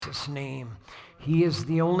Jesus' name. He is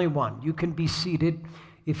the only one. You can be seated.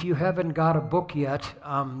 If you haven't got a book yet,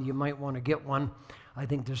 you might want to get one. I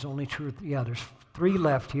think there's only there's 3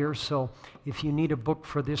 left here. So if you need a book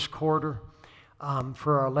for this quarter,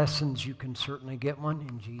 for our lessons, you can certainly get one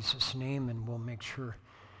in Jesus' name, and we'll make sure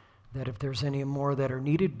that if there's any more that are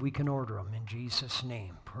needed, we can order them in Jesus'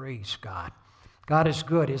 name. Praise God. God is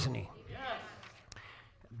good, isn't He? Yes.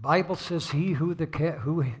 Bible says, He who the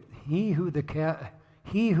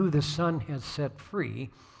Son has set free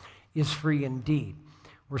is free indeed.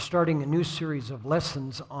 We're starting a new series of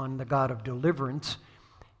lessons on the God of deliverance,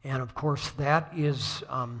 and of course that is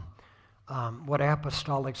what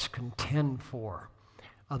apostolics contend for.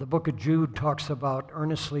 The book of Jude talks about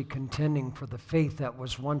earnestly contending for the faith that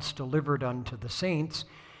was once delivered unto the saints,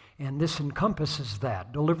 and this encompasses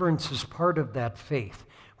that. Deliverance is part of that faith,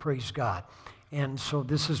 praise God. And so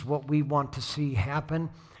this is what we want to see happen.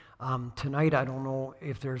 Tonight, I don't know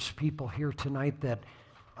if there's people here tonight that,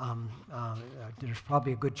 there's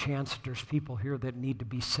probably a good chance that there's people here that need to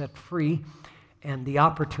be set free, and the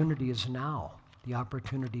opportunity is now. The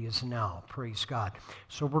opportunity is now, praise God.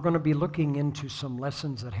 So we're going to be looking into some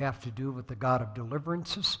lessons that have to do with the God of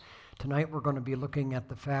deliverances. Tonight we're going to be looking at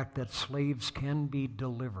the fact that slaves can be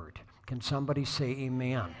delivered. Can somebody say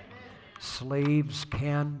amen? Amen. Slaves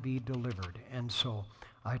can be delivered, and so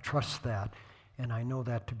I trust that. And I know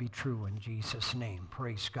that to be true in Jesus' name.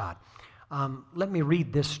 Praise God. Let me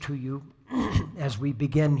read this to you as we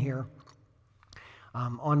begin here.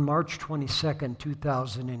 On March 22nd,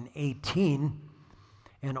 2018,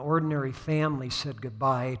 an ordinary family said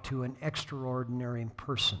goodbye to an extraordinary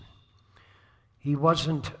person. He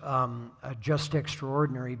wasn't just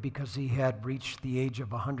extraordinary because he had reached the age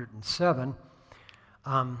of 107.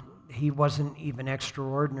 He wasn't even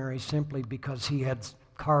extraordinary simply because he had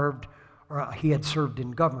served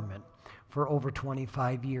in government for over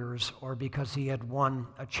 25 years, or because he had won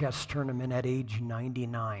a chess tournament at age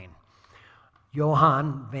 99.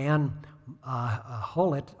 Johann van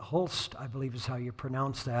Holst, I believe is how you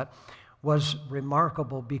pronounce that, was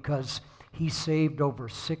remarkable because he saved over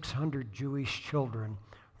 600 Jewish children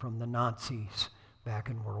from the Nazis back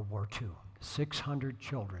in World War II. 600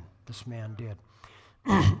 children this man did.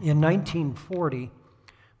 In 1940,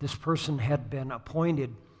 this person had been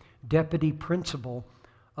appointed deputy principal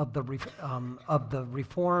of the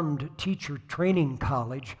Reformed Teacher Training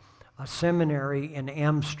College, a seminary in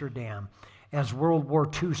Amsterdam, as World War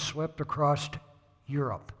II swept across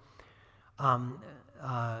Europe.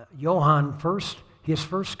 Johann his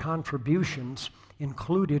first contributions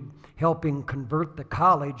included helping convert the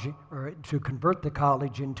college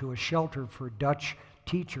into a shelter for Dutch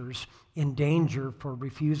teachers in danger for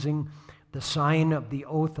refusing the sign of the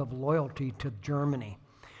oath of loyalty to Germany.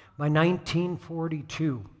 By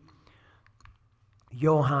 1942,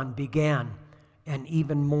 Johann began an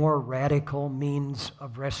even more radical means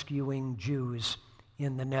of rescuing Jews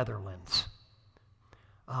in the Netherlands.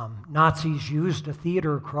 Nazis used a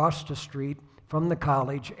theater across the street from the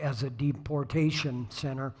college as a deportation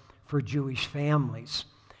center for Jewish families.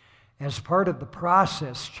 As part of the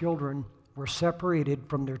process, children were separated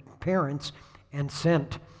from their parents and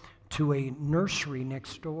sent to a nursery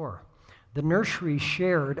next door. The nursery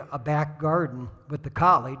shared a back garden with the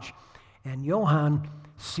college, and Johann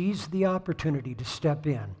seized the opportunity to step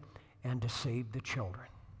in and to save the children.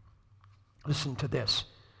 Listen to this.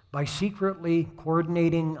 By secretly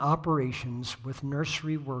coordinating operations with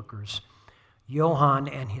nursery workers, Johann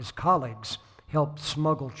and his colleagues helped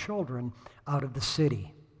smuggle children out of the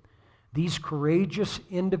city. These courageous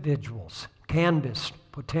individuals canvassed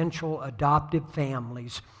potential adoptive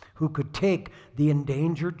families who could take the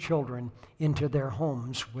endangered children into their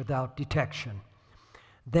homes without detection.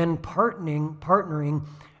 Then partnering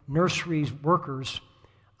nursery workers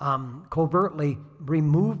covertly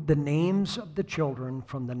removed the names of the children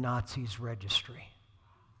from the Nazis' registry.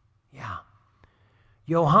 Yeah.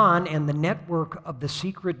 Johann and the network of the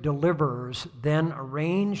secret deliverers then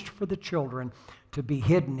arranged for the children to be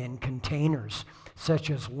hidden in containers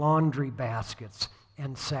such as laundry baskets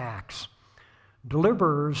and sacks.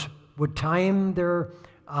 Deliverers would time their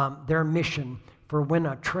mission for when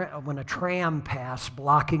a tram passed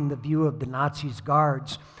blocking the view of the Nazis'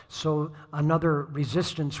 guards, so another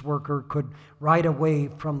resistance worker could ride away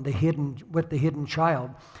with the hidden child.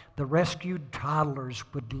 The rescued toddlers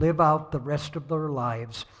would live out the rest of their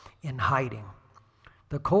lives in hiding.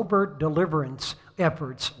 The covert deliverance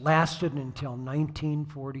efforts lasted until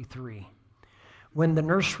 1943, when the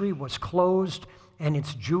nursery was closed and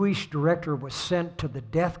its Jewish director was sent to the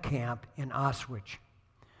death camp in Auschwitz.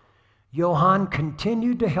 Johann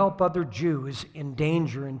continued to help other Jews in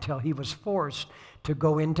danger until he was forced to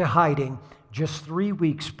go into hiding just 3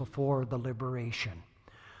 weeks before the liberation.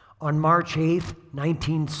 On March 8th,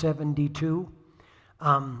 1972,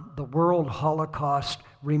 the World Holocaust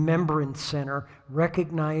Remembrance Center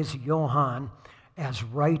recognized Johann as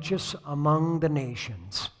righteous among the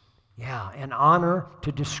nations. Yeah, an honor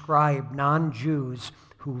to describe non-Jews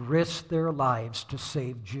who risked their lives to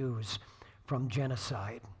save Jews from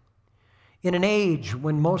genocide. In an age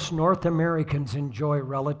when most North Americans enjoy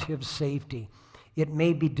relative safety, it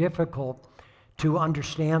may be difficult to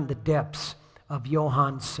understand the depths of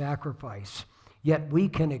Johann's sacrifice, yet we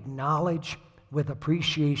can acknowledge with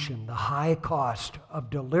appreciation the high cost of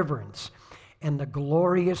deliverance and the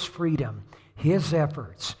glorious freedom his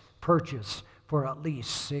efforts purchased for at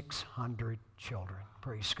least 600 children.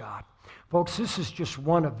 Praise God. Folks, this is just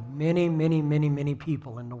one of many, many, many, many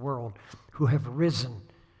people in the world who have risen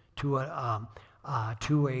to a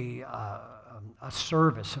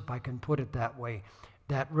service, if I can put it that way,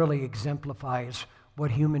 that really exemplifies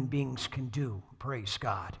what human beings can do. Praise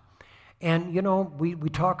God. And, you know, we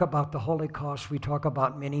talk about the Holocaust, we talk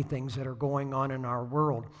about many things that are going on in our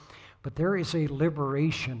world, but there is a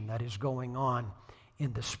liberation that is going on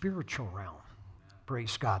in the spiritual realm,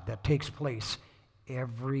 praise God, that takes place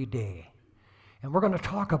every day. And we're going to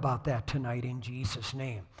talk about that tonight in Jesus'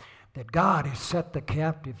 name, that God has set the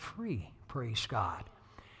captive free, praise God.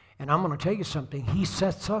 And I'm going to tell you something, He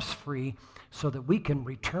sets us free so that we can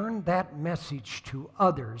return that message to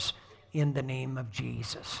others in the name of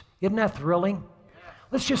Jesus. Isn't that thrilling?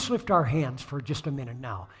 Let's just lift our hands for just a minute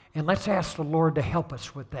now, and let's ask the Lord to help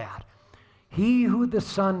us with that. He who the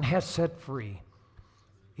Son has set free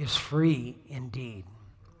is free indeed.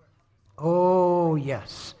 Oh,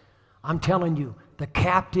 yes. I'm telling you, the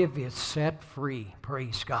captive is set free.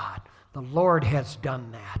 Praise God. The Lord has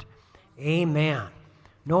done that. Amen.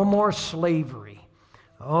 No more slavery.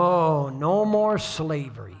 Oh, no more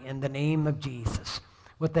slavery in the name of Jesus.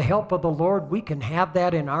 With the help of the Lord, we can have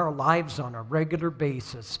that in our lives on a regular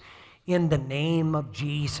basis in the name of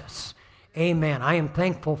Jesus. Amen. I am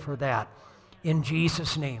thankful for that in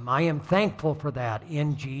Jesus' name. I am thankful for that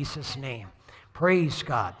in Jesus' name. Praise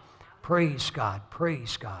God. Praise God.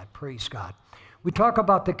 Praise God. Praise God. We talk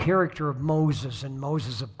about the character of Moses, and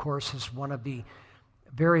Moses, of course, is one of the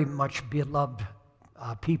very much beloved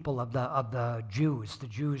people of the Jews. The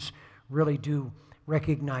Jews really do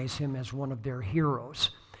recognize him as one of their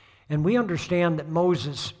heroes. And we understand that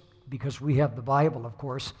Moses, because we have the Bible, of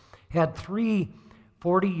course, had 3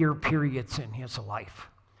 40-year periods in his life.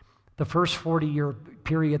 The first 40-year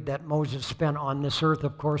period that Moses spent on this earth,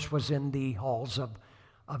 of course, was in the halls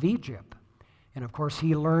of Egypt. And of course,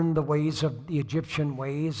 he learned the ways of the Egyptian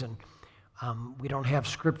ways, and we don't have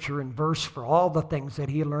scripture and verse for all the things that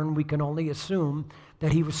he learned. We can only assume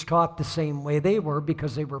that he was taught the same way they were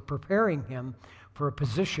because they were preparing him for a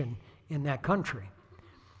position in that country.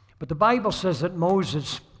 But the Bible says that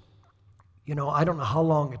Moses, you know, I don't know how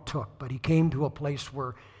long it took, but he came to a place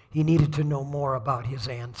where he needed to know more about his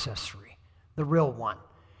ancestry, the real one.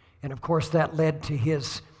 And of course, that led to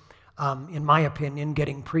his, in my opinion,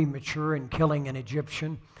 getting premature and killing an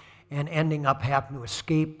Egyptian and ending up having to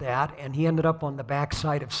escape that. And he ended up on the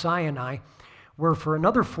backside of Sinai, where for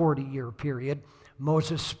another 40-year period,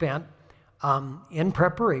 Moses spent in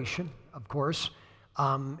preparation, of course,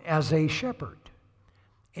 as a shepherd.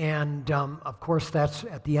 And of course, that's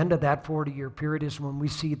at the end of that 40-year period is when we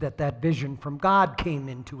see that vision from God came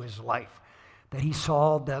into his life, that he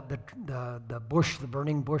saw the bush, the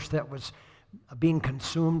burning bush that was being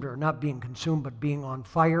consumed, or not being consumed, but being on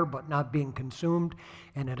fire, but not being consumed,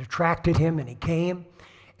 and it attracted him, and he came,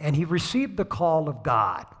 and he received the call of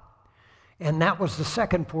God. And that was the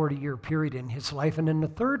second 40-year period in his life. And then the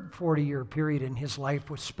third 40-year period in his life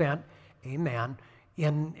was spent, amen,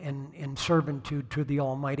 in servitude to the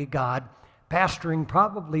Almighty God, pastoring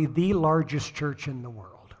probably the largest church in the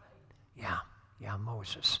world. Yeah,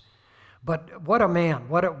 Moses. But what a man,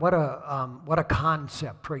 what a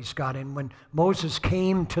concept, praise God. And when Moses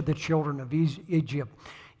came to the children of Egypt,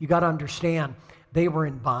 you got to understand, they were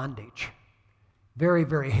in bondage. Very,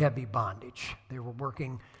 very heavy bondage. They were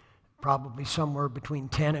working probably somewhere between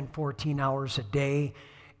 10 and 14 hours a day,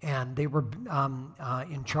 and they were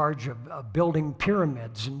in charge of building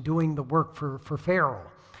pyramids and doing the work for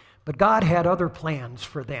Pharaoh. But God had other plans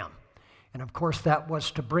for them. And of course, that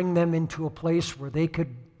was to bring them into a place where they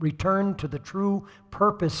could return to the true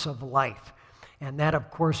purpose of life. And that, of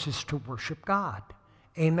course, is to worship God.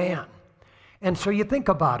 Amen. And so you think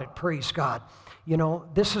about it, praise God. You know,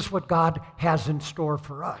 this is what God has in store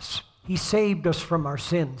for us. He saved us from our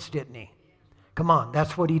sins, didn't he? Come on,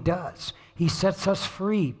 that's what he does. He sets us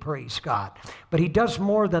free, praise God. But he does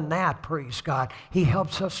more than that, praise God. He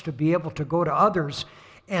helps us to be able to go to others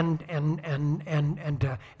and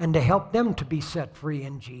to help them to be set free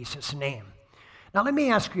in Jesus' name. Now let me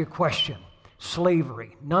ask you a question.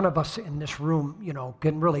 Slavery. None of us in this room,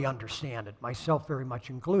 can really understand it, myself very much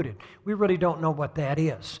included. We really don't know what that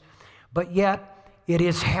is. But yet, it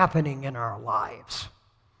is happening in our lives.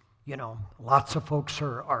 Lots of folks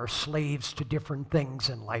are slaves to different things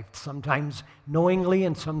in life, sometimes knowingly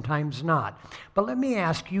and sometimes not. But let me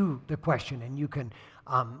ask you the question, and you can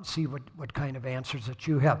see what kind of answers that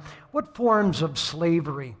you have. What forms of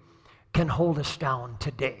slavery can hold us down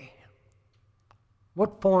today?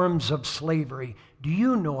 What forms of slavery do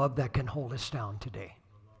you know of that can hold us down today?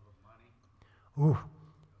 The love of money. Ooh,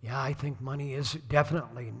 yeah, I think money is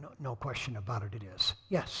definitely, no question about it, it is.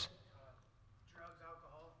 Yes? Drugs,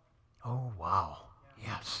 alcohol. Oh, wow.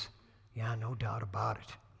 Yeah. Yes. Yeah, no doubt about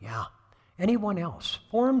it. Yeah. Anyone else?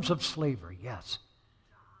 Forms of slavery, yes.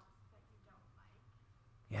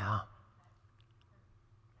 Yeah.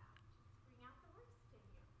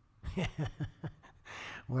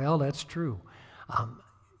 Well, that's true.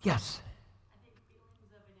 Yes. I think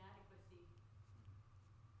feelings of inadequacy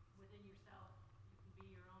within yourself, you can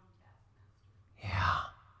be your own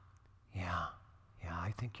taskmaster. Yeah,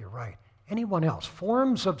 I think you're right. Anyone else?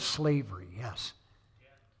 Forms of slavery, yes.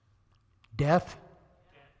 Death?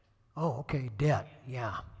 Oh, okay, debt.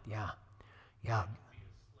 Yeah.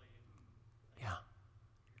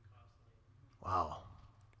 Wow.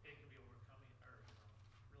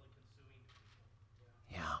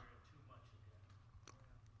 Yeah.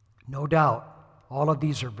 No doubt. All of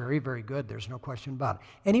these are very, very good. There's no question about it.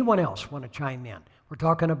 Anyone else want to chime in? We're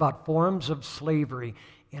talking about forms of slavery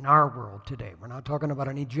in our world today. We're not talking about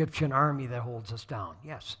an Egyptian army that holds us down.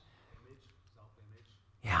 Yes? Self-image.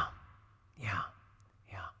 Yeah.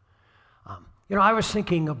 I was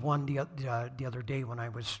thinking of one the other day when I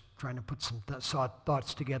was trying to put some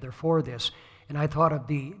thoughts together for this, and I thought of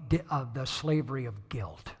the slavery of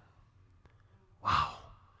guilt. Wow.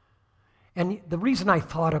 And the reason I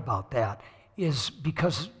thought about that is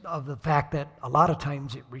because of the fact that a lot of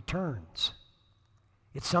times it returns.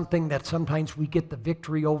 It's something that sometimes we get the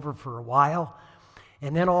victory over for a while,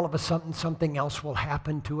 and then all of a sudden something else will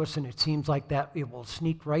happen to us, and it seems like that it will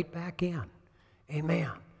sneak right back in.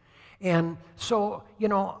 Amen. And so,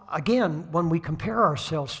 again, when we compare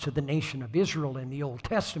ourselves to the nation of Israel in the Old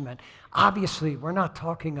Testament, obviously we're not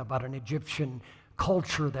talking about an Egyptian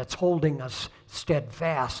culture that's holding us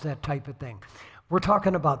steadfast, that type of thing. We're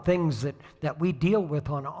talking about things that we deal with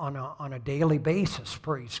on a daily basis,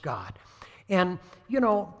 praise God. And,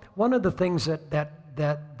 one of the things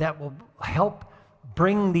that will help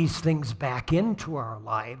bring these things back into our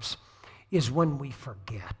lives is when we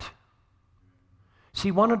forget. See,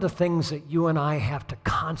 one of the things that you and I have to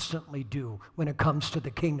constantly do when it comes to the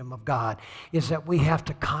kingdom of God is that we have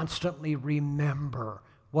to constantly remember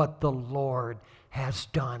what the Lord has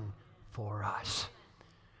done for us.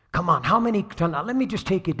 Come on, let me just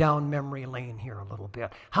take you down memory lane here a little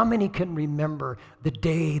bit. How many can remember the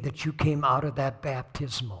day that you came out of that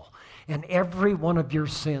baptismal and every one of your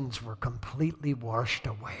sins were completely washed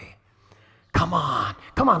away? Come on,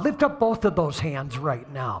 lift up both of those hands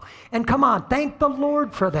right now. And come on, thank the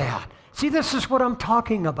Lord for that. See, this is what I'm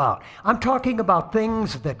talking about. I'm talking about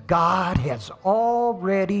things that God has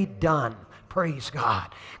already done. Praise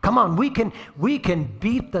God. Come on, we can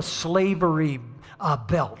beat the slavery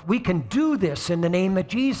belt. We can do this in the name of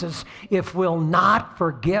Jesus if we'll not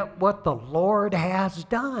forget what the Lord has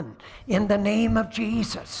done in the name of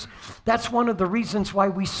Jesus. That's one of the reasons why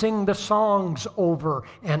we sing the songs over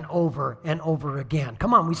and over and over again.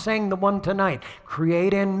 Come on, we sang the one tonight.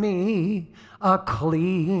 Create in me a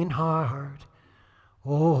clean heart.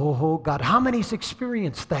 Oh, God, how many's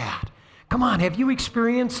experienced that? Come on, have you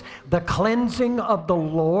experienced the cleansing of the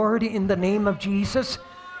Lord in the name of Jesus?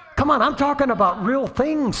 Come on, I'm talking about real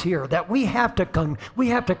things here that we have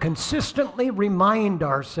to consistently remind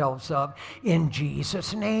ourselves of in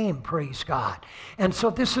Jesus' name, praise God. And so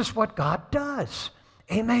this is what God does.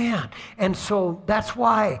 Amen. And so that's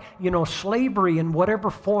why, slavery in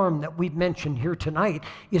whatever form that we've mentioned here tonight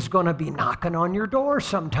is going to be knocking on your door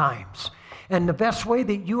sometimes. And the best way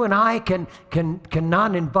that you and I can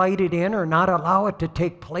not invite it in or not allow it to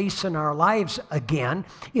take place in our lives again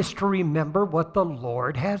is to remember what the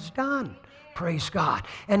Lord has done. Praise God.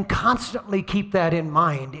 And constantly keep that in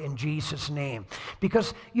mind in Jesus' name.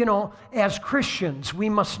 Because, as Christians, we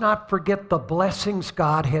must not forget the blessings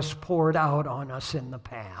God has poured out on us in the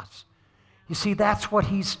past. You see, that's what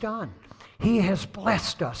He's done. He has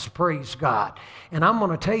blessed us, praise God. And I'm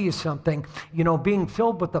going to tell you something, you know, being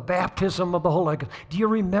filled with the baptism of the Holy Ghost. Do you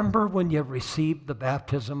remember when you received the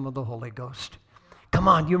baptism of the Holy Ghost? Come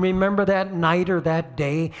on, you remember that night or that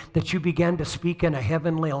day that you began to speak in a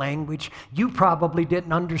heavenly language? You probably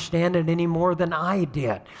didn't understand it any more than I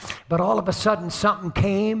did. But all of a sudden something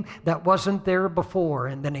came that wasn't there before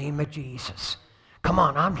in the name of Jesus. Come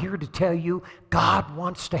on, I'm here to tell you, God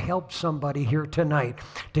wants to help somebody here tonight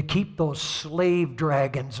to keep those slave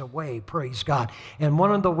dragons away, praise God. And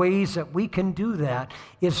one of the ways that we can do that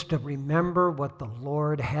is to remember what the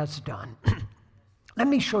Lord has done. Let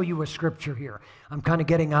me show you a scripture here. I'm kind of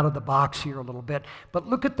getting out of the box here a little bit, but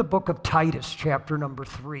look at the book of Titus, chapter number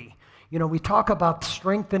 3. You know, we talk about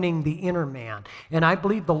strengthening the inner man, and I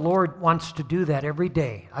believe the Lord wants to do that every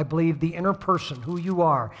day. I believe the inner person, who you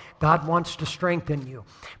are, God wants to strengthen you.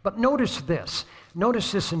 But notice this.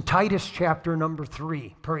 Notice this in Titus chapter number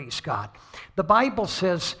 3. Praise God. The Bible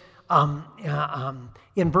says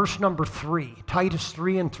in verse number 3, Titus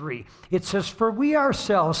 3:3, it says, "For we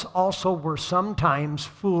ourselves also were sometimes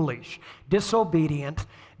foolish, disobedient,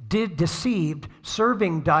 deceived,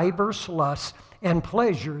 serving diverse lusts and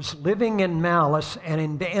pleasures, living in malice and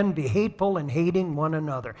in envy, hateful and hating one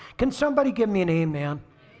another." Can somebody give me an amen?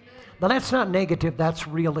 Now that's not negative, that's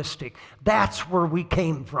realistic. That's where we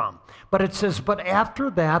came from. But it says, "But after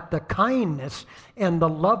that, the kindness and the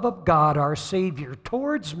love of God our Savior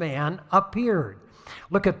towards man appeared."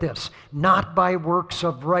 Look at this. "Not by works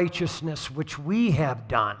of righteousness which we have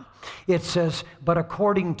done." It says, "But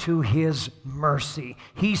according to His mercy."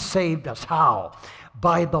 He saved us. How?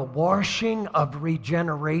 By the washing of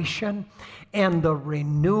regeneration and the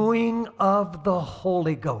renewing of the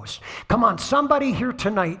Holy Ghost. Come on, somebody here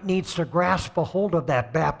tonight needs to grasp a hold of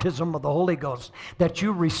that baptism of the Holy Ghost that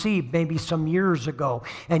you received maybe some years ago.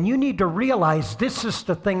 And you need to realize this is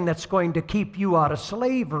the thing that's going to keep you out of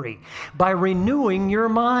slavery, by renewing your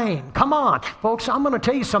mind. Come on, folks, I'm going to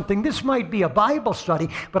tell you something. This might be a Bible study,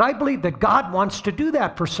 but I believe that God wants to do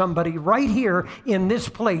that for somebody right here in this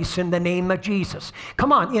place in the name of Jesus.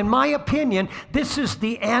 Come on, in my opinion, this is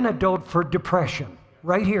the antidote for depression.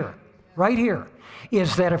 Right here. Right here.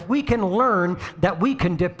 Is that if we can learn that we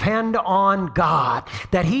can depend on God,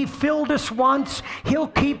 that He filled us once, He'll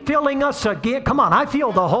keep filling us again. Come on, I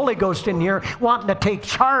feel the Holy Ghost in here wanting to take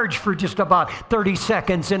charge for just about 30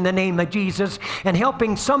 seconds in the name of Jesus and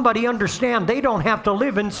helping somebody understand they don't have to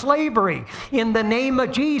live in slavery in the name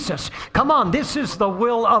of Jesus. Come on, this is the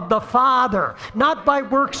will of the Father, not by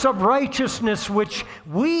works of righteousness which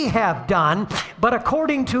we have done, but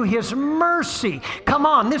according to His mercy. Come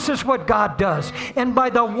on, this is what God does. And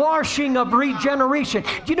by the washing of regeneration.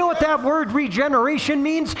 Do you know what that word regeneration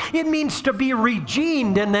means? It means to be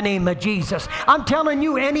regened in the name of Jesus. I'm telling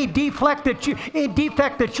you, any defect that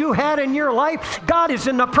you had in your life, God is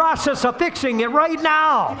in the process of fixing it right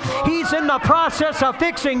now. He's in the process of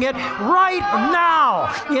fixing it right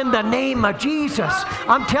now in the name of Jesus.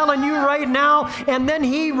 I'm telling you right now, and then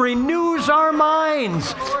He renews our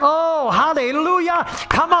minds. Oh, hallelujah.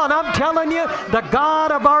 Come on, I'm telling you, the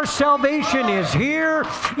God of our salvation is here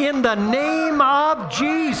in the name of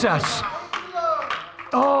Jesus.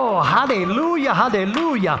 Oh, hallelujah,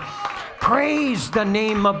 hallelujah. Praise the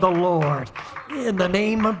name of the Lord in the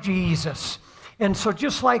name of Jesus. And so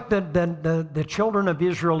just like the children of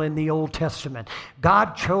Israel in the Old Testament,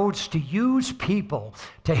 God chose to use people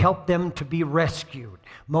to help them to be rescued.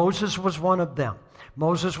 Moses was one of them.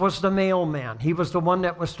 Moses was the mailman. He was the one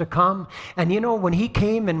that was to come. And you know, when he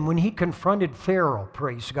came and when he confronted Pharaoh,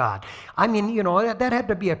 praise God, I mean, you know, that had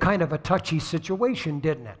to be a kind of a touchy situation,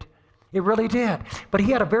 didn't it? It really did. But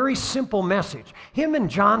he had a very simple message. Him and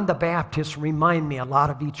John the Baptist remind me a lot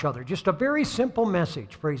of each other. Just a very simple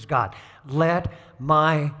message, praise God. Let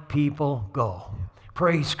my people go.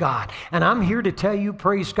 Praise God. And I'm here to tell you,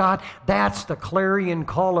 praise God, that's the clarion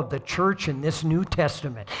call of the church in this New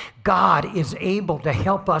Testament. God is able to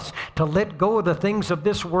help us to let go of the things of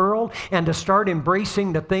this world and to start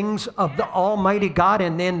embracing the things of the Almighty God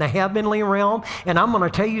and in the heavenly realm. And I'm going to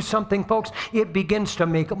tell you something, folks. It begins to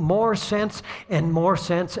make more sense and more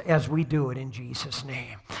sense as we do it in Jesus'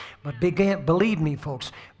 name. But believe me,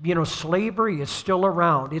 folks, you know, slavery is still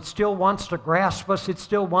around. It still wants to grasp us. It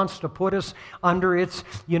still wants to put us under its,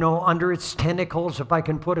 you know, under its tentacles, if I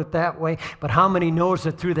can put it that way. But how many knows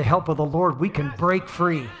that through the help of the Lord, we can break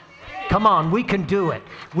free? Come on, we can do it.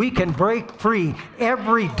 We can break free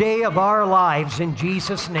every day of our lives in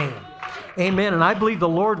Jesus' name. Amen. And I believe the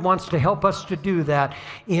Lord wants to help us to do that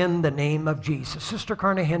in the name of Jesus. Sister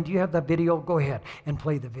Carnahan, do you have that video? Go ahead and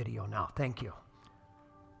play the video now. Thank you.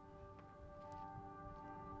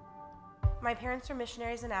 My parents were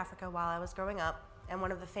missionaries in Africa while I was growing up, and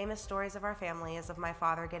one of the famous stories of our family is of my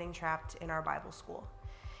father getting trapped in our Bible school.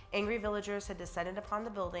 Angry villagers had descended upon the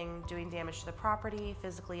building, doing damage to the property,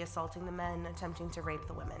 physically assaulting the men, attempting to rape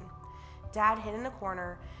the women. Dad hid in a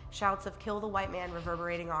corner, shouts of "kill the white man"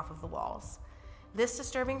 reverberating off of the walls. This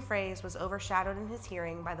disturbing phrase was overshadowed in his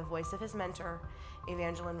hearing by the voice of his mentor,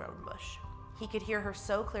 Evangeline Rodenbush. He could hear her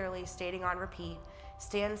so clearly stating on repeat,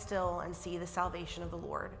 "Stand still and see the salvation of the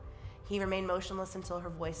Lord." He remained motionless until her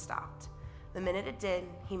voice stopped. The minute it did,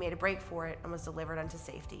 he made a break for it and was delivered unto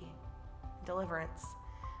safety. Deliverance.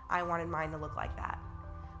 I wanted mine to look like that.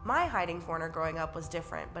 My hiding corner growing up was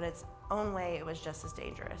different, but its own way it was just as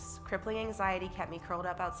dangerous. Crippling anxiety kept me curled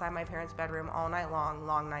up outside my parents' bedroom all night long,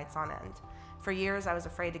 long nights on end. For years, I was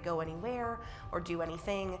afraid to go anywhere or do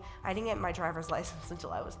anything. I didn't get my driver's license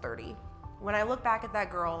until I was 30. When I look back at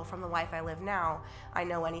that girl from the life I live now, I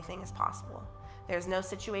know anything is possible. There's no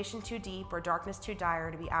situation too deep or darkness too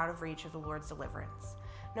dire to be out of reach of the Lord's deliverance.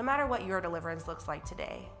 No matter what your deliverance looks like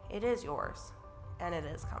today, it is yours, and it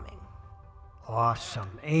is coming.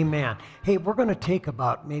 Awesome. Amen. Hey, we're going to take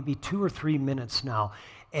about maybe 2 or 3 minutes now.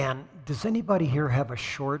 And does anybody here have a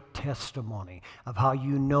short testimony of how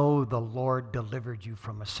you know the Lord delivered you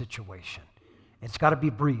from a situation? It's got to be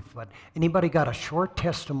brief, but anybody got a short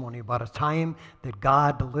testimony about a time that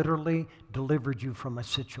God literally delivered you from a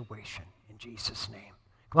situation? In Jesus' name.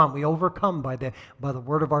 Come on, we overcome by the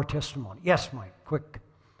word of our testimony. Yes, Mike, quick.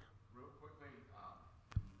 Real quickly,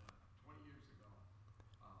 20 years ago,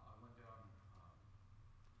 I went down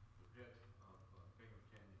the pit of Bingham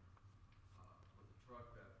Canyon with a truck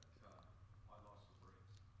that I lost the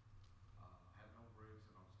brakes. I had no brakes,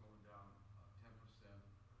 and I was going down 10%,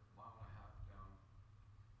 mile and a half down,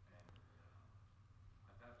 and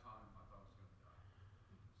at that time, I thought I was going to die.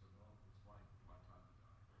 I said, well, it's my time to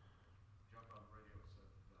die. Jumped on the radio, said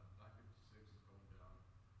 956 is going down,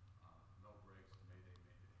 no brakes, mayday,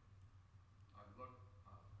 mayday. I looked,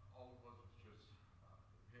 all it was just the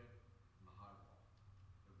pit and the high wall.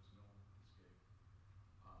 There was no escape.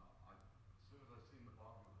 As soon as I seen the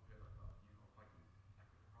bottom of the pit, I thought, if I could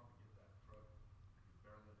probably get that truck, I could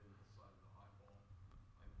barrel it into the side of the high wall, I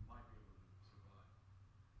might be able to survive.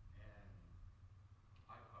 And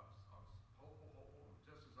I was hopeful, and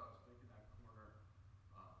just as I was making that corner,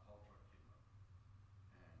 haul truck came up.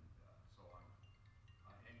 And so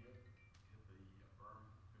I aimed it, hit the berm,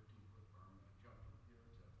 15-foot berm, and I jumped from here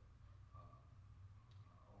to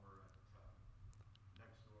over at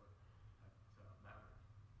next door at Maverick.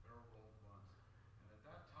 Barrel rolled once, and at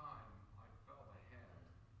that time I felt a hand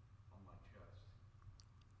on my chest.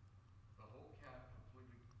 The whole cat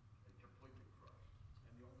completely crushed,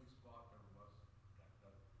 and the only spot there was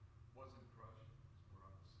that wasn't crushed is where I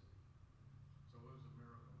was sitting. So it was a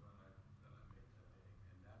miracle that I made that day,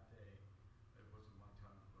 and that day it wasn't my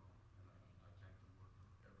time to go, and I thank the Lord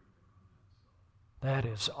for everything on that. So. That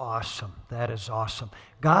is awesome. That is awesome.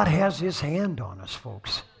 God has his hand on us,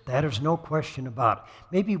 folks. That is no question about it.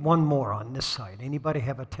 Maybe one more on this side. Anybody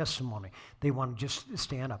have a testimony? They want to just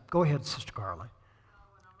stand up. Go ahead, Sister Carly.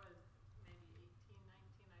 When I was maybe 18,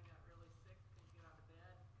 19, I got really sick, couldn't get out of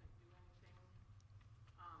bed, couldn't do anything.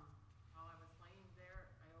 While I was laying there,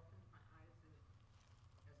 I opened my eyes,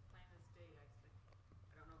 and as plain as day, I said,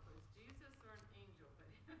 I don't know if it was Jesus or an angel, but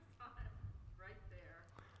I saw him right there.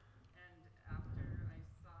 And after I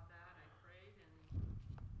saw that, I prayed,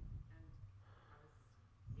 and I was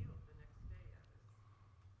healed the next day.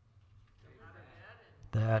 I was out of bed,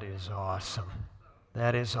 and That is awesome.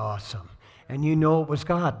 That is awesome. And you know it was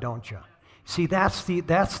God, don't you? See, that's the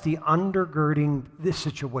undergirding this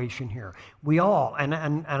situation here. We all, and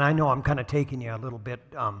I know I'm kind of taking you a little bit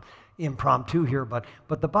impromptu here, but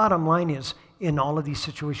the bottom line is, in all of these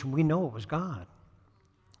situations, we know it was God.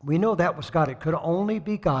 We know that was God. It could only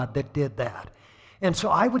be God that did that. And so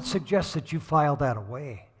I would suggest that you file that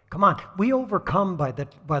away. Come on, we overcome by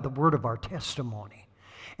the word of our testimony.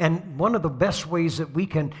 And one of the best ways that we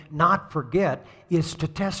can not forget is to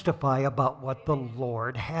testify about what the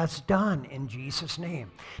Lord has done in Jesus'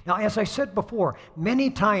 name. Now, as I said before, many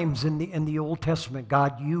times in the Old Testament,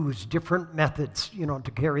 God used different methods,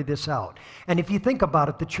 to carry this out. And if you think about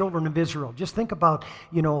it, the children of Israel, just think about,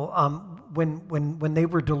 when they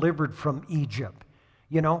were delivered from Egypt.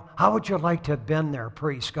 How would you like to have been there,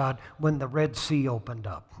 praise God, when the Red Sea opened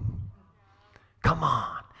up? Come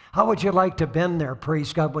on. How would you like to have been there,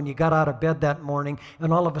 praise God, when you got out of bed that morning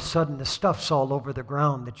and all of a sudden the stuff's all over the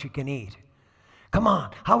ground that you can eat? Come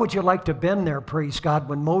on. How would you like to have been there, praise God,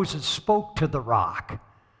 when Moses spoke to the rock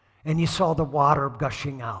and you saw the water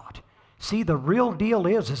gushing out? See, the real deal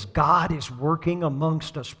is God is working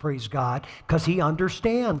amongst us, praise God, because He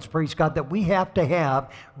understands, praise God, that we have to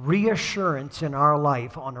have reassurance in our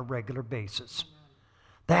life on a regular basis.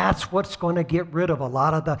 That's what's going to get rid of a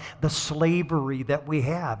lot of the slavery that we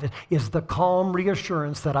have, is the calm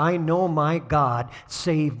reassurance that I know my God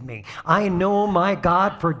saved me. I know my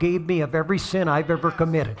God forgave me of every sin I've ever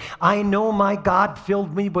committed. I know my God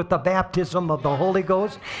filled me with the baptism of the Holy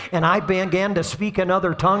Ghost, and I began to speak in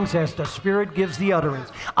other tongues as the Spirit gives the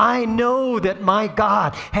utterance. I know that my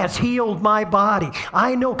God has healed my body.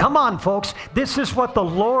 I know, come on folks, this is what the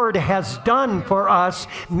Lord has done for us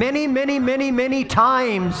many, many, many, many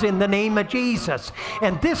times in the name of Jesus.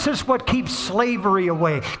 And this is what keeps slavery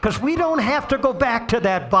away, because we don't have to go back to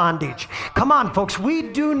that bondage. Come on, folks, we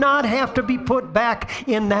do not have to be put back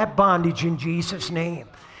in that bondage in Jesus' name.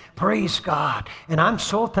 Praise God. And I'm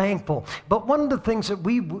so thankful. But one of the things that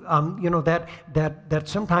we, that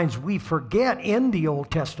sometimes we forget in the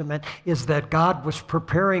Old Testament is that God was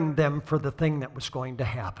preparing them for the thing that was going to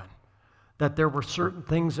happen. That there were certain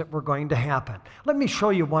things that were going to happen. Let me show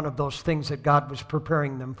you one of those things that God was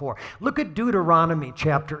preparing them for. Look at Deuteronomy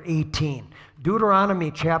chapter 18. Deuteronomy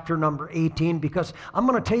chapter number 18, because I'm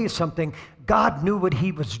going to tell you something. God knew what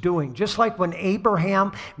He was doing. Just like when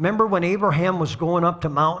Abraham, remember when Abraham was going up to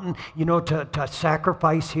mountain, to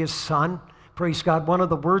sacrifice his son? Praise God. One of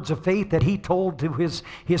the words of faith that he told to his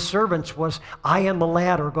servants was, I and the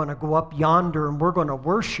lad are going to go up yonder and we're going to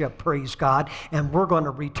worship, praise God, and we're going to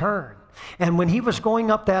return. And when he was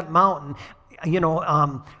going up that mountain,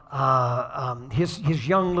 his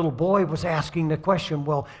young little boy was asking the question,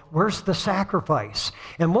 well, where's the sacrifice?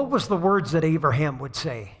 And what was the words that Abraham would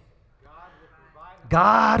say?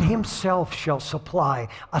 God Himself shall supply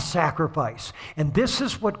a sacrifice. And this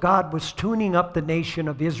is what God was tuning up the nation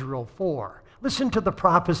of Israel for. Listen to the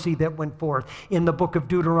prophecy that went forth in the book of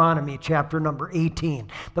Deuteronomy, chapter number 18.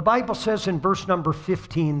 The Bible says in verse number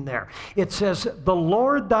 15 there, it says, the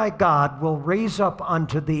Lord thy God will raise up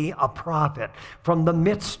unto thee a prophet from the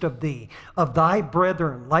midst of thee, of thy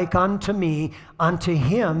brethren, like unto me, unto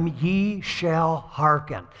him ye shall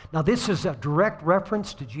hearken. Now this is a direct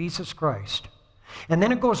reference to Jesus Christ. And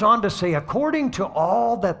then it goes on to say, according to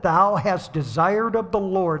all that thou hast desired of the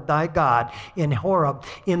Lord thy God in Horeb,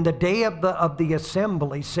 in the day of the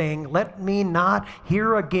assembly, saying, let me not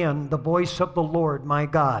hear again the voice of the Lord my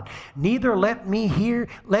God, neither let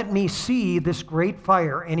me see this great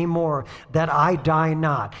fire any more, that I die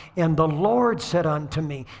not. And the Lord said unto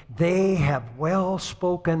me, they have well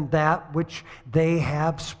spoken that which they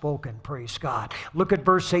have spoken. Praise God. Look at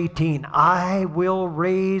verse 18. I will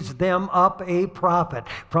raise them up a prophet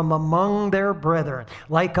from among their brethren,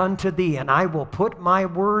 like unto thee, and I will put my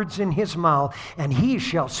words in his mouth, and he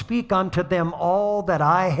shall speak unto them all that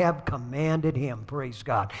I have commanded him. Praise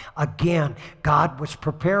God. Again, God was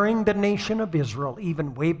preparing the nation of Israel,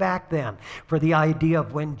 even way back then, for the idea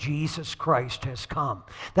of when Jesus Christ has come.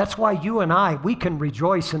 That's why you and I, we can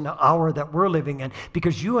rejoice in the hour that we're living in,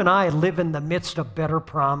 because you and I live in the midst of better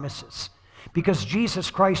promises. Because Jesus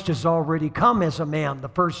Christ has already come as a man the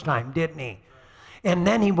first time, didn't He? And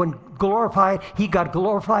then He got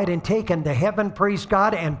glorified and taken to heaven, praise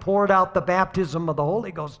God, and poured out the baptism of the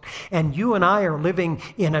Holy Ghost. And you and I are living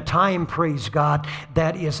in a time, praise God,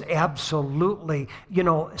 that is absolutely,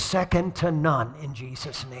 second to none in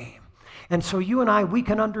Jesus' name. And so you and I, we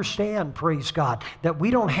can understand, praise God, that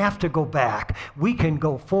we don't have to go back. We can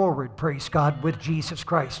go forward, praise God, with Jesus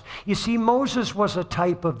Christ. You see, Moses was a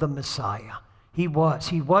type of the Messiah. He was.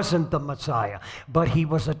 He wasn't the Messiah, but he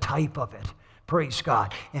was a type of it. Praise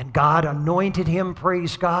God. And God anointed him,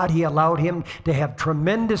 praise God. He allowed him to have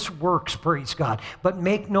tremendous works, praise God. But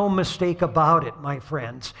make no mistake about it, my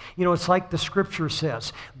friends. It's like the scripture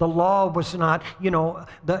says. The law was not,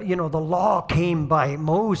 the law came by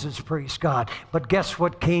Moses, praise God. But guess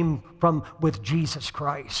what came with Jesus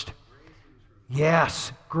Christ?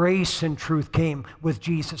 Yes, grace and truth came with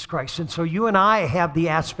Jesus Christ. And so you and I have the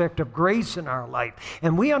aspect of grace in our life.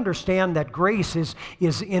 And we understand that grace is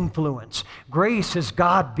influence. Grace is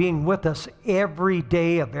God being with us every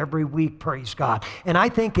day of every week, praise God. And I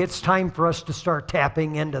think it's time for us to start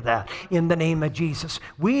tapping into that in the name of Jesus.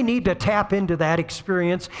 We need to tap into that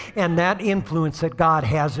experience and that influence that God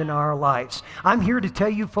has in our lives. I'm here to tell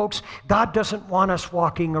you, folks, God doesn't want us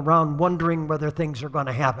walking around wondering whether things are going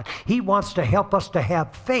to happen. He wants to help us to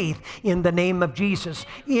have faith in the name of Jesus,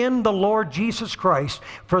 in the Lord Jesus Christ,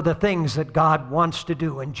 for the things that God wants to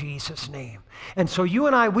do in Jesus' name. And so you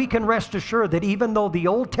and I, we can rest assured that even though the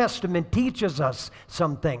Old Testament teaches us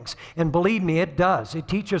some things, and believe me, it does. It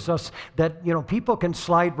teaches us that, people can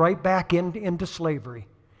slide right back into slavery.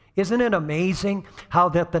 Isn't it amazing how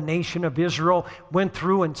that the nation of Israel went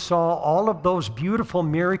through and saw all of those beautiful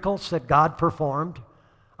miracles that God performed?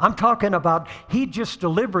 I'm talking about He just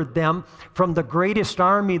delivered them from the greatest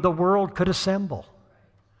army the world could assemble.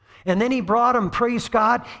 And then He brought them, praise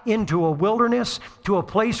God, into a wilderness, to a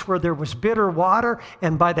place where there was bitter water.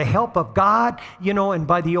 And by the help of God, and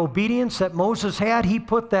by the obedience that Moses had, he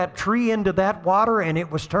put that tree into that water, and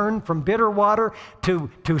it was turned from bitter water to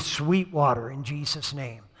sweet water in Jesus'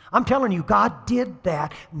 name. I'm telling you, God did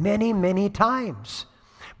that many, many times.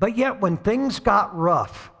 But yet when things got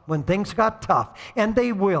rough, when things got tough, and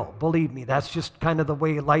they will, believe me, that's just kind of the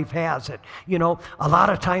way life has it. A lot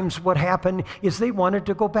of times what happened is they wanted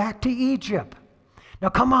to go back to Egypt. Now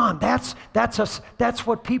come on, that's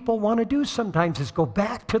what people want to do sometimes, is go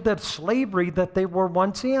back to the slavery that they were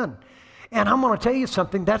once in. And I'm going to tell you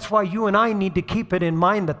something, that's why you and I need to keep it in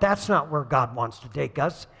mind that that's not where God wants to take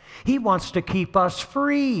us. He wants to keep us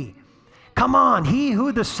free. Come on, he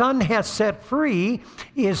who the Son has set free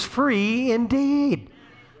is free indeed.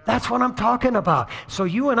 That's what I'm talking about. So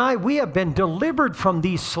you and I, we have been delivered from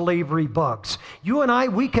these slavery bugs. You and I,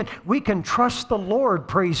 we can trust the Lord,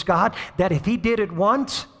 praise God, that if He did it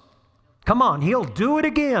once, come on, He'll do it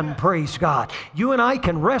again, praise God. You and I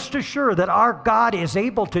can rest assured that our God is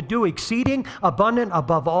able to do exceeding abundant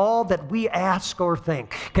above all that we ask or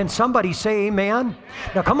think. Can somebody say amen?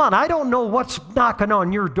 Now come on, I don't know what's knocking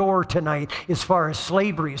on your door tonight as far as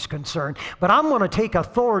slavery is concerned, but I'm going to take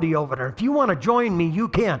authority over it. If you want to join me, you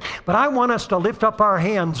can. But I want us to lift up our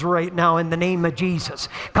hands right now in the name of Jesus.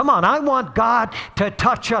 Come on, I want God to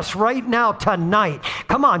touch us right now tonight.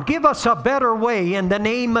 Come on, give us a better way in the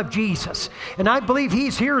name of Jesus. And I believe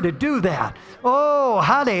He's here to do that. Oh,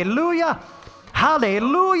 hallelujah.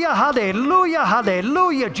 Hallelujah, hallelujah,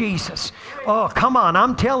 hallelujah, Jesus. Oh, come on,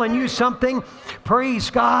 I'm telling you something. Praise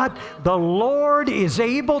God. The Lord is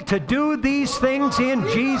able to do these things in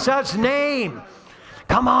Jesus' name.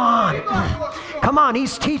 Come on. Come on,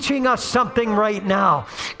 He's teaching us something right now.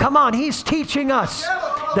 Come on, He's teaching us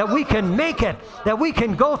that we can make it, that we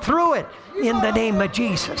can go through it in the name of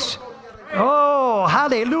Jesus. Oh,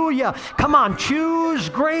 hallelujah. Come on, choose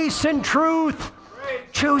grace and truth.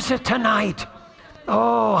 Choose it tonight.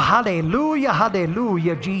 Oh, hallelujah,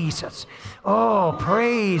 hallelujah, Jesus. Oh,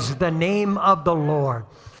 praise the name of the Lord.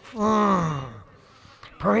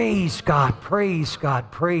 Praise God, praise God,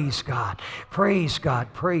 praise God, praise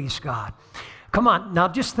God, praise God. Come on, now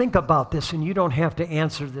just think about this, and you don't have to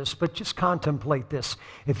answer this, but just contemplate this.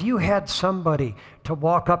 If you had somebody to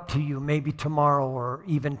walk up to you maybe tomorrow or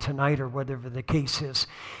even tonight or whatever the case is,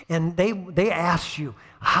 and they ask you,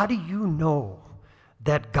 how do you know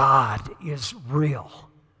that God is real?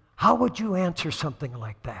 How would you answer something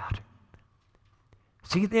like that?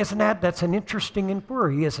 See, that's an interesting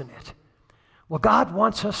inquiry, isn't it? Well, God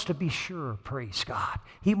wants us to be sure, praise God.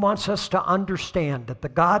 He wants us to understand that the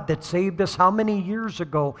God that saved us, how many years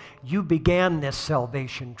ago you began this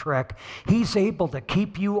salvation trek, He's able to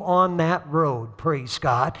keep you on that road, praise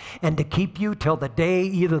God, and to keep you till the day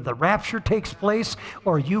either the rapture takes place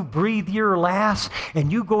or you breathe your last and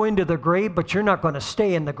you go into the grave, but you're not going to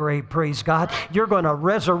stay in the grave, praise God. You're going to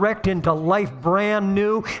resurrect into life brand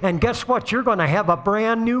new, and guess what? You're going to have a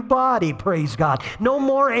brand new body, praise God. No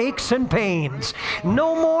more aches and pains.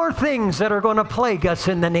 No more things that are going to plague us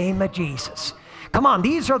in the name of Jesus. Come on,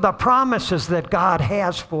 these are the promises that God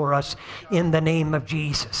has for us in the name of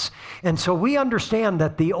Jesus. And so we understand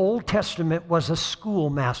that the Old Testament was a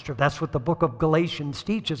schoolmaster. That's what the book of Galatians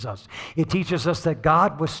teaches us. It teaches us that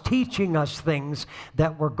God was teaching us things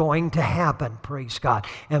that were going to happen, praise God.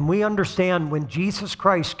 And we understand when Jesus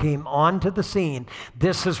Christ came onto the scene,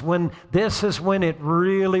 this is when it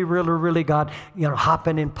really got,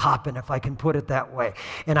 hopping and popping, if I can put it that way.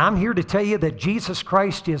 And I'm here to tell you that Jesus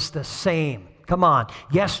Christ is the same. Come on,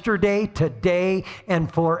 yesterday, today, and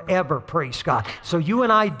forever, praise God. So you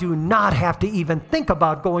and I do not have to even think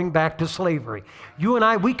about going back to slavery. You and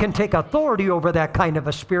I, we can take authority over that kind of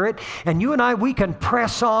a spirit, and you and I, we can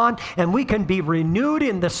press on, and we can be renewed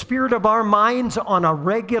in the spirit of our minds on a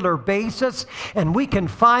regular basis, and we can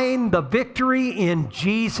find the victory in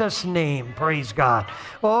Jesus' name, praise God.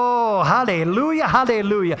 Oh, hallelujah,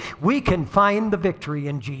 hallelujah. We can find the victory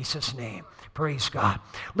in Jesus' name. Praise God.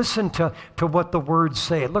 Listen to what the words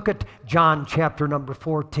say. Look at John chapter number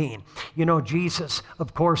 14. Jesus,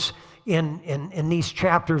 of course, in these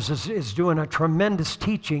chapters is doing a tremendous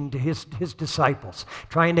teaching to his disciples,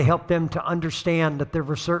 trying to help them to understand that there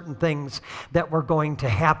were certain things that were going to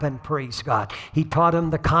happen, praise God. He taught them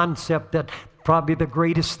the concept that probably the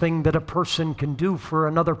greatest thing that a person can do for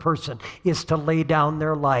another person is to lay down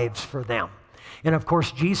their lives for them. And of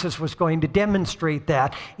course, Jesus was going to demonstrate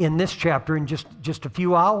that in this chapter in just a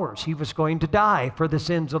few hours. He was going to die for the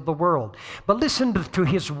sins of the world. But listen to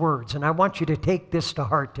his words, and I want you to take this to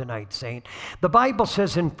heart tonight, saint. The Bible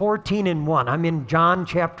says in 14:1, I'm in John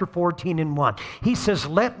chapter 14:1. He says,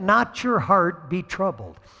 "Let not your heart be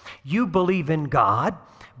troubled. You believe in God,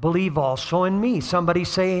 believe also in me." Somebody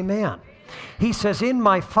say amen. He says, "In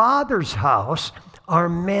my Father's house are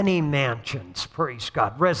many mansions," praise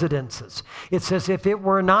God, residences. It says, "If it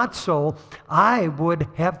were not so, I would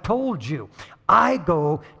have told you. I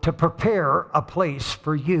go to prepare a place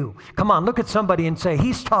for you." Come on, look at somebody and say,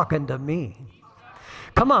 "He's talking to me."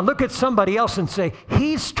 Come on, look at somebody else and say,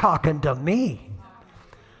 "He's talking to me."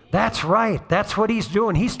 That's right. That's what he's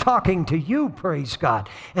doing. He's talking to you, praise God.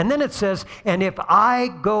 And then it says, "And if I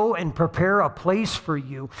go and prepare a place for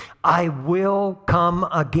you, I will come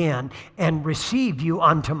again and receive you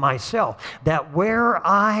unto myself, that where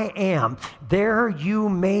I am, there you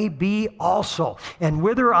may be also. And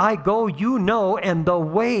whither I go, you know, and the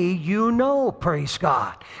way you know," praise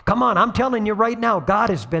God. Come on, I'm telling you right now, God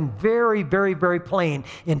has been very, very, very plain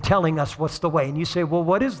in telling us what's the way. And you say, "Well,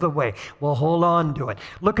 what is the way?" Well, hold on to it.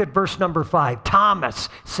 Look at verse number 5. "Thomas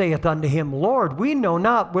saith unto him, Lord, we know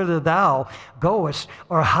not whither thou goest,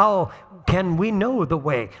 or how can we know the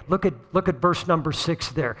way?" Look at verse number 6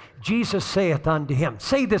 there. "Jesus saith unto him,"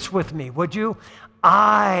 say this with me, would you?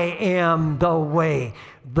 "I am the way,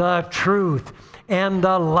 the truth, and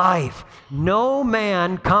the life. No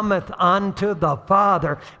man cometh unto the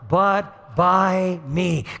Father but by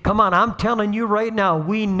me." Come on, I'm telling you right now,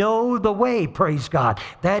 we know the way, praise God.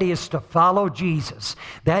 That is to follow Jesus.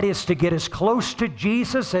 That is to get as close to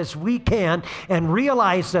Jesus as we can and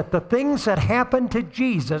realize that the things that happen to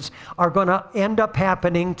Jesus are going to end up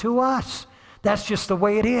happening to us. That's just the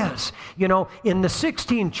way it is. You know, in the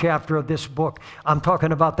 16th chapter of this book, I'm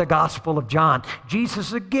talking about the Gospel of John,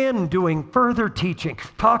 Jesus again doing further teaching,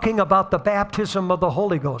 talking about the baptism of the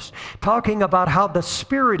Holy Ghost, talking about how the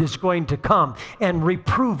Spirit is going to come and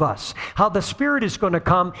reprove us, how the Spirit is going to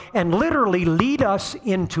come and literally lead us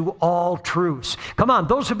into all truths. Come on,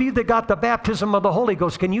 those of you that got the baptism of the Holy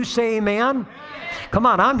Ghost, can you say amen? Come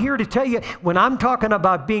on, I'm here to tell you, when I'm talking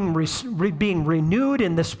about being renewed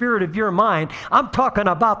in the spirit of your mind, I'm talking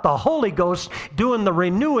about the Holy Ghost doing the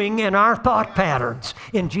renewing in our thought patterns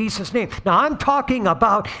in Jesus' name. Now, I'm talking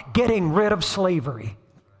about getting rid of slavery,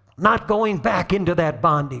 not going back into that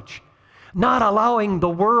bondage, not allowing the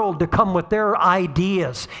world to come with their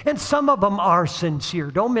ideas. And some of them are sincere.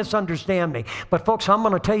 Don't misunderstand me. But folks, I'm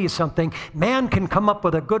going to tell you something. Man can come up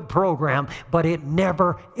with a good program, but it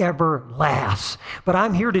never, ever lasts. But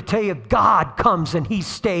I'm here to tell you, God comes and He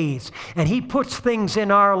stays. And He puts things in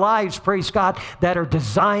our lives, praise God, that are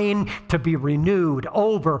designed to be renewed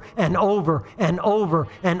over and over and over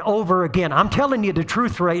and over again. I'm telling you the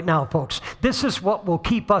truth right now, folks. This is what will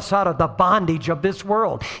keep us out of the bondage of this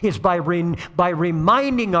world, is by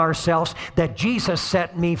reminding ourselves that Jesus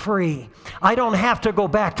set me free. I don't have to go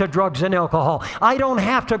back to drugs and alcohol. I don't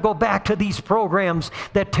have to go back to these programs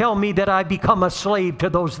that tell me that I become a slave to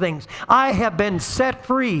those things. I have been set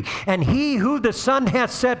free, and he who the Son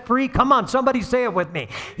hath set free, come on, somebody say it with me,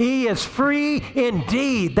 he is free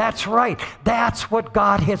indeed. That's right. That's what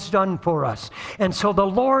God has done for us. And so the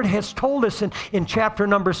Lord has told us in chapter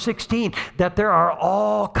number 16 that there are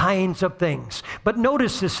all kinds of things. But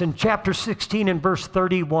notice this in chapter 16 and verse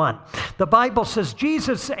 31. The Bible says,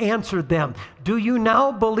 Jesus answered them, "Do you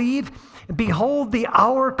now believe? Behold, the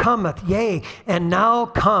hour cometh, yea, and now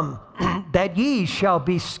come, that ye shall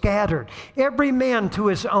be scattered, every man to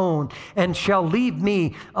his own, and shall leave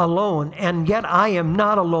me alone. And yet I am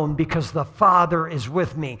not alone, because the Father is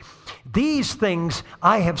with me. These things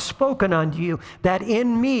I have spoken unto you, that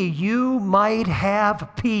in me you might have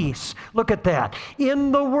peace." Look at that.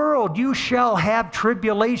 "In the world you shall have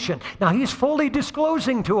tribulation." Now He's fully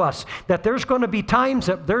disclosing to us that there's going to be times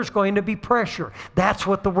that there's going to be pressure. That's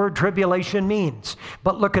what the word tribulation means.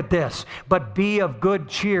 But look at this. "But be of good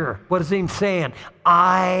cheer." What is He saying?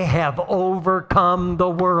 I have overcome the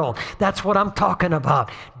world. That's what I'm talking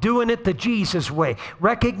about. Doing it the Jesus way.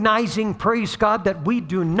 Recognizing, praise God, that we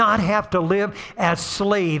do not have to live as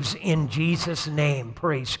slaves in Jesus' name.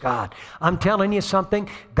 Praise God. I'm telling you something.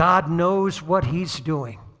 God knows what He's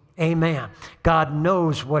doing. Amen. God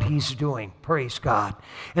knows what He's doing. Praise God.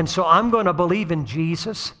 And so I'm going to believe in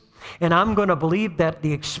Jesus. And I'm going to believe that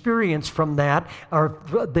the experience from that, or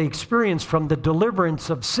the experience from the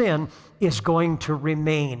deliverance of sin, is going to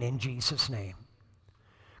remain in Jesus' name.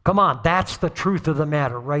 Come on, that's the truth of the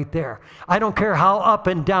matter right there. I don't care how up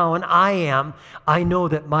and down I am, I know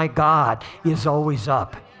that my God is always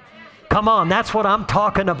up. Come on, that's what I'm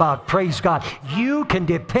talking about, praise God. You can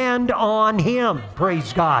depend on Him,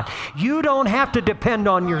 praise God. You don't have to depend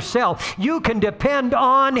on yourself. You can depend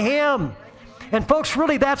on Him. And folks,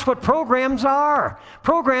 really that's what programs are.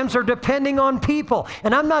 Programs are depending on people.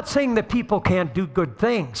 And I'm not saying that people can't do good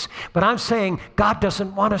things, but I'm saying God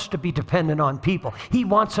doesn't want us to be dependent on people. He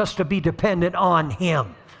wants us to be dependent on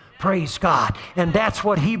Him. Praise God. And that's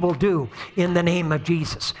what He will do in the name of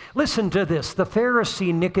Jesus. Listen to this. The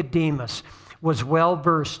Pharisee Nicodemus was well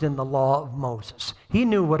versed in the law of Moses. He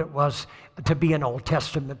knew what it was to be an Old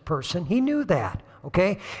Testament person. He knew that.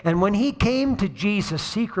 Okay? And when he came to Jesus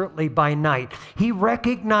secretly by night, he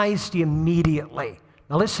recognized immediately.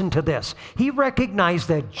 Now listen to this. He recognized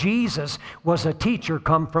that Jesus was a teacher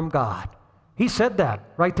come from God. He said that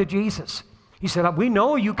right to Jesus. He said, we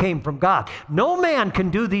know you came from God. No man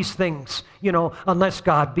can do these things, unless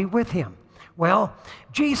God be with him. Well,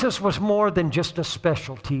 Jesus was more than just a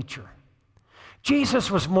special teacher.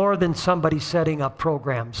 Jesus was more than somebody setting up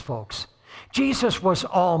programs, folks. Jesus was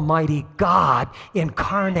Almighty God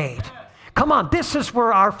incarnate. Come on, this is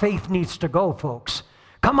where our faith needs to go, folks.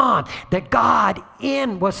 Come on, that God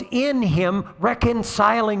was in Him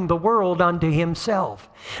reconciling the world unto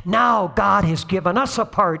Himself. Now God has given us a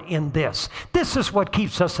part in this. This is what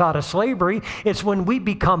keeps us out of slavery. It's when we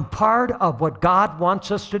become part of what God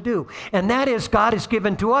wants us to do. And that is, God has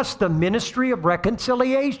given to us the ministry of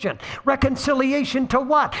reconciliation. Reconciliation to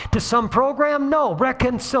what? To some program? No,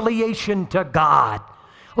 reconciliation to God.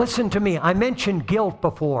 Listen to me, I mentioned guilt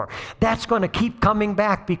before. That's going to keep coming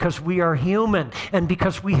back because we are human and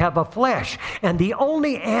because we have a flesh. And the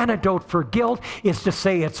only antidote for guilt is to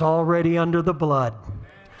say it's already under the blood.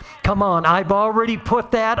 Come on, I've already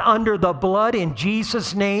put that under the blood in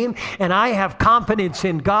Jesus' name, and I have confidence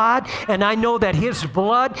in God, and I know that His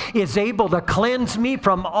blood is able to cleanse me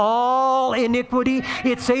from all iniquity.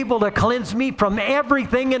 It's able to cleanse me from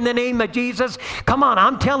everything in the name of Jesus. Come on,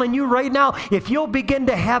 I'm telling you right now, if you'll begin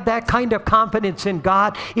to have that kind of confidence in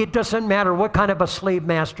God, it doesn't matter what kind of a slave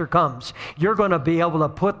master comes. You're going to be able to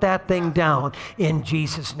put that thing down in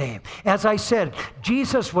Jesus' name. As I said,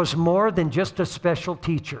 Jesus was more than just a special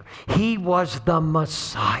teacher. He was the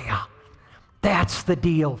Messiah. That's the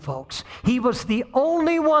deal, folks. He was the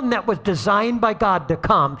only one that was designed by God to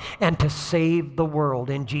come and to save the world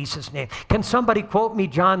in Jesus' name. Can somebody quote me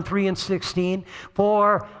John 3:16?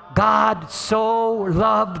 For God so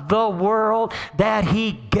loved the world that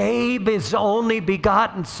He gave His only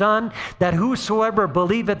begotten Son, that whosoever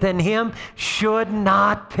believeth in Him should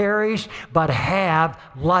not perish, but have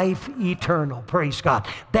life eternal. Praise God.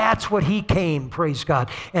 That's what He came, praise God.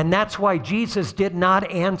 And that's why Jesus did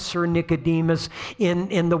not answer Nicodemus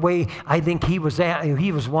in the way I think he was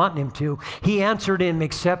wanting him to. He answered him,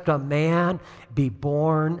 except a man be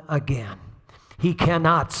born again, he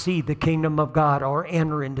cannot see the kingdom of God or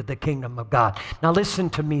enter into the kingdom of God. Now listen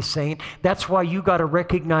to me, saint. That's why you got to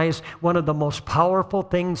recognize one of the most powerful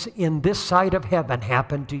things in this side of heaven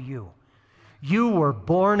happened to you. You were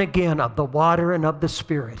born again of the water and of the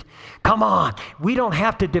Spirit. Come on. We don't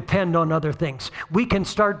have to depend on other things. We can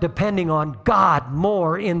start depending on God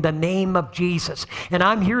more in the name of Jesus. And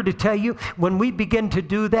I'm here to tell you, when we begin to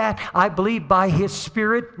do that, I believe by His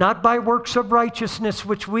Spirit, not by works of righteousness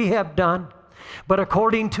which we have done, but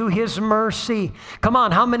according to His mercy. Come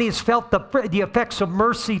on, how many has felt the effects of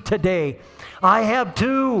mercy today? I have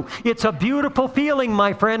too. It's a beautiful feeling,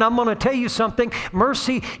 my friend. I'm going to tell you something.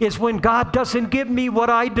 Mercy is when God doesn't give me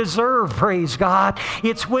what I deserve, praise God.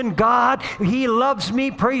 It's when God, He loves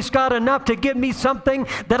me, praise God, enough to give me something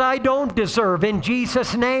that I don't deserve in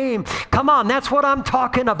Jesus' name. Come on, that's what I'm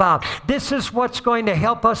talking about. This is what's going to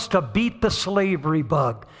help us to beat the slavery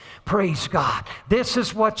bug. Praise God. This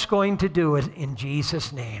is what's going to do it in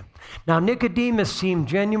Jesus' name. Now, Nicodemus seemed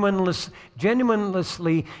genuinely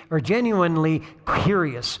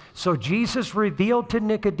curious. So Jesus revealed to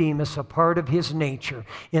Nicodemus a part of His nature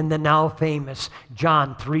in the now famous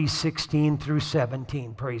John 3:16 through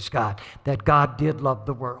 17. Praise God. That God did love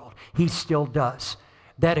the world. He still does.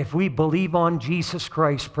 That if we believe on Jesus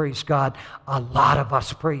Christ, praise God, a lot of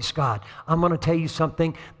us, praise God. I'm going to tell you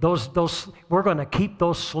something. We're going to keep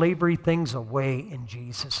those slavery things away in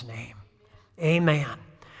Jesus' name. Amen.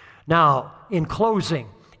 Now, in closing,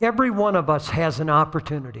 every one of us has an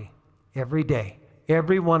opportunity every day.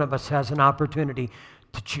 Every one of us has an opportunity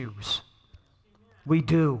to choose. We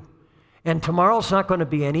do. And tomorrow's not going to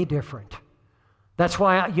be any different. That's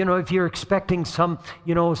why, if you're expecting some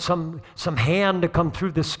hand to come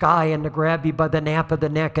through the sky and to grab you by the nape of the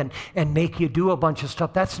neck and make you do a bunch of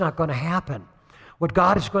stuff, that's not going to happen. What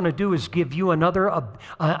God is going to do is give you another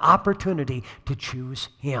opportunity to choose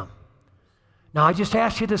Him. Now, I just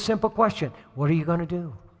asked you this simple question. What are you going to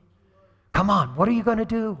do? Come on, what are you going to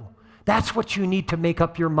do? That's what you need to make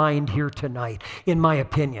up your mind here tonight, in my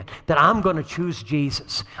opinion, that I'm going to choose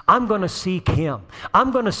Jesus. I'm going to seek Him. I'm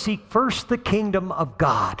going to seek first the kingdom of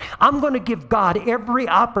God. I'm going to give God every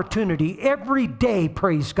opportunity, every day,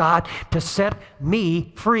 praise God, to set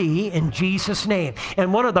me free in Jesus' name.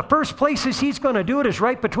 And one of the first places He's going to do it is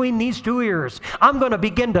right between these two ears. I'm going to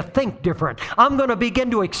begin to think different. I'm going to begin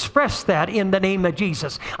to express that in the name of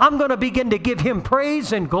Jesus. I'm going to begin to give Him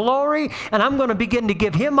praise and glory, and I'm going to begin to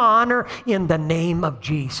give Him honor in the name of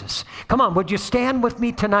Jesus. Come on, would you stand with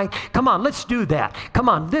me tonight? Come on, let's do that. Come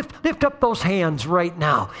on, lift up those hands right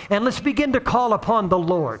now, and let's begin to call upon the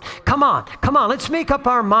Lord. Come on, let's make up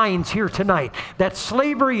our minds here tonight that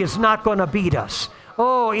slavery is not going to beat us.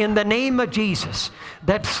 Oh, in the name of Jesus,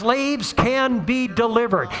 that slaves can be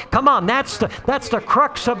delivered. Come on, that's the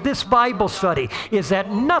crux of this Bible study, is that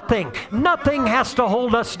nothing has to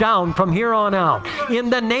hold us down from here on out. In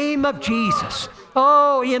the name of Jesus.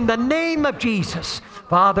 Oh, in the name of Jesus.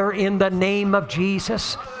 Father, in the name of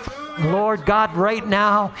Jesus. Lord God, right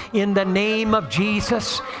now, in the name of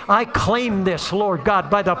Jesus, I claim this, Lord God,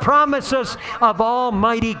 by the promises of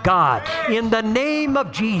Almighty God. In the name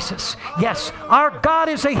of Jesus. Yes, our God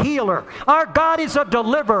is a healer. Our God is a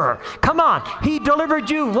deliverer. Come on, He delivered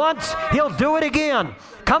you once, He'll do it again.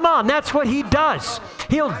 Come on, that's what He does.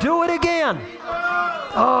 He'll do it again.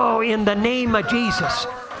 Oh, in the name of Jesus.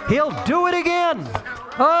 He'll do it again.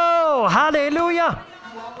 Oh, hallelujah.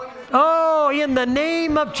 Oh, in the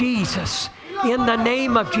name of Jesus. In the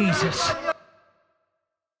name of Jesus.